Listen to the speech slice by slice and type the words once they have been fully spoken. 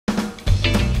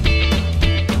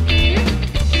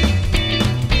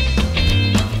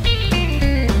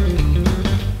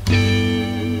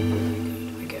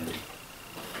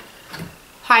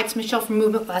Hi, it's Michelle from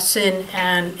Movement Lesson,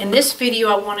 and in this video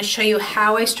I want to show you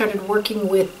how I started working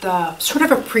with sort of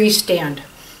a pre-stand.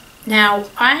 Now,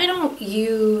 I don't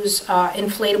use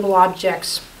inflatable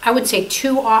objects, I would say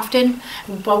too often,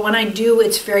 but when I do,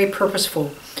 it's very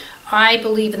purposeful. I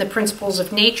believe in the principles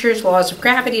of nature's laws of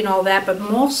gravity and all that, but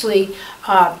mostly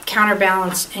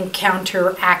counterbalance and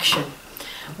counteraction.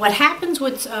 What happens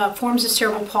with forms of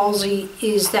cerebral palsy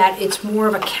is that it's more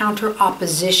of a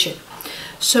counter-opposition.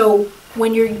 So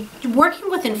when you're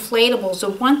working with inflatables, the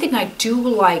one thing I do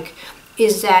like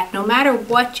is that no matter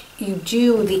what you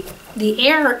do, the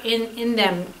air in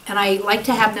them, and I like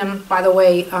to have them, by the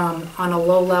way, on a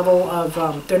low level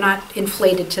of, they're not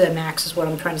inflated to the max is what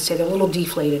I'm trying to say, they're a little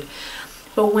deflated.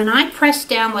 But when I press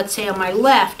down, let's say on my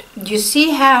left, you see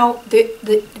how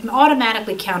it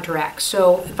automatically counteracts.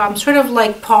 So if I'm sort of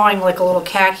like pawing like a little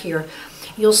cat here,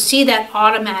 you'll see that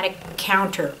automatic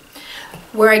counter.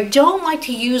 Where I don't like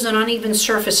to use an uneven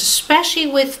surface, especially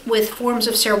with forms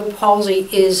of cerebral palsy,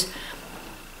 is,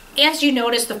 as you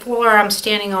notice, the floor I'm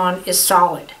standing on is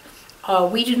solid.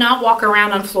 We do not walk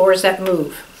around on floors that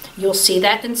move. You'll see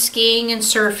that in skiing and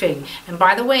surfing. And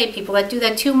by the way, people that do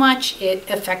that too much, it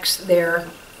affects their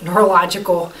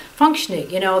neurological functioning.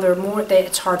 You know,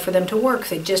 it's hard for them to work.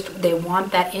 They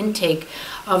want that intake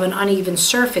of an uneven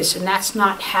surface, and that's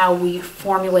not how we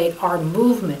formulate our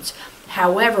movements.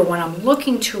 However, when I'm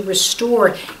looking to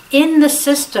restore in the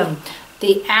system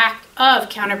the act of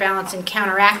counterbalance and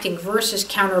counteracting versus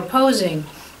counteropposing,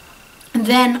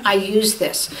 then I use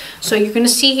this. So you're going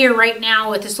to see here right now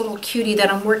with this little cutie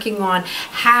that I'm working on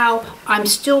how I'm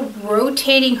still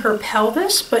rotating her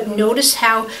pelvis, but notice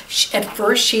how at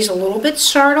first she's a little bit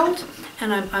startled,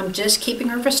 and I'm just keeping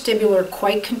her vestibular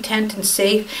quite content and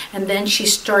safe, and then she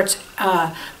starts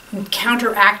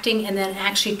counteracting and then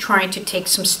actually trying to take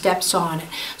some steps on it.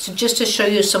 So just to show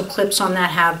you some clips on that,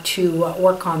 how to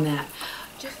work on that.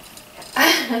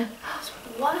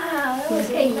 Wow, that was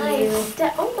a nice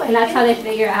step. Oh my And that's how they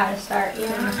figure out how to start.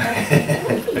 Yeah.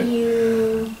 Look at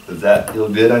you. Does that feel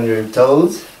good on your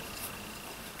toes?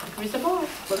 Here's the ball.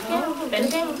 Look down.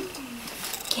 Bend down.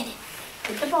 Get it.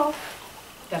 Get the ball.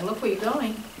 Gotta look where you're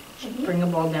going. Bring the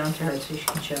ball down to her so she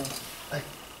can show.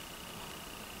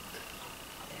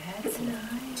 That's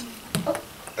nice. Oh.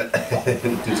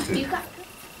 You got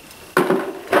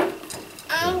it.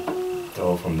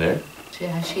 Throw from there.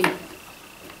 Yeah,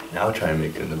 Now I'll try and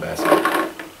make it in the basket.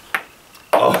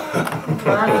 Oh.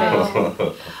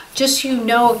 Perfect. Just so you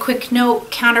know, a quick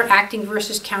note, counteracting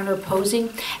versus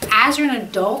counteropposing. As an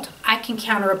adult, I can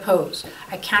counteroppose.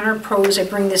 I counteroppose, I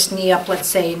bring this knee up, let's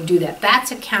say, and do that.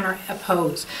 That's a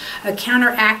counteroppose. A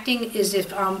counteracting is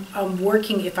if I'm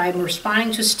working, if I'm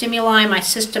responding to stimuli, my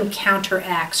system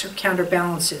counteracts or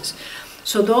counterbalances.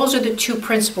 So those are the two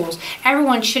principles.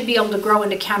 Everyone should be able to grow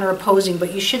into counteropposing,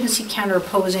 but you shouldn't see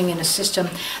counteropposing in a system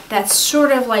that's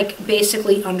sort of like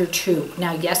basically under two.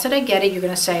 Now, yes, I get it. You're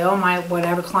going to say, oh my,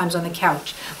 whatever climbs on the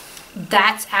couch.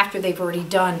 That's after they've already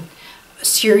done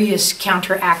serious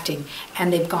counteracting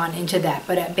and they've gone into that.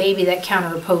 But at baby, that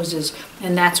counteropposes,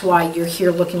 and that's why you're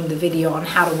here looking at the video on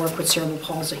how to work with cerebral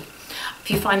palsy. If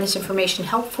you find this information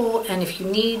helpful, and if you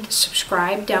need,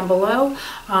 subscribe down below.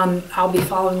 I'll be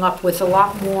following up with a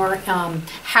lot more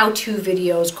how-to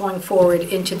videos going forward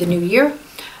into the new year.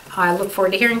 I look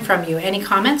forward to hearing from you. Any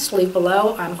comments, leave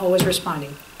below. I'm always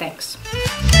responding. Thanks.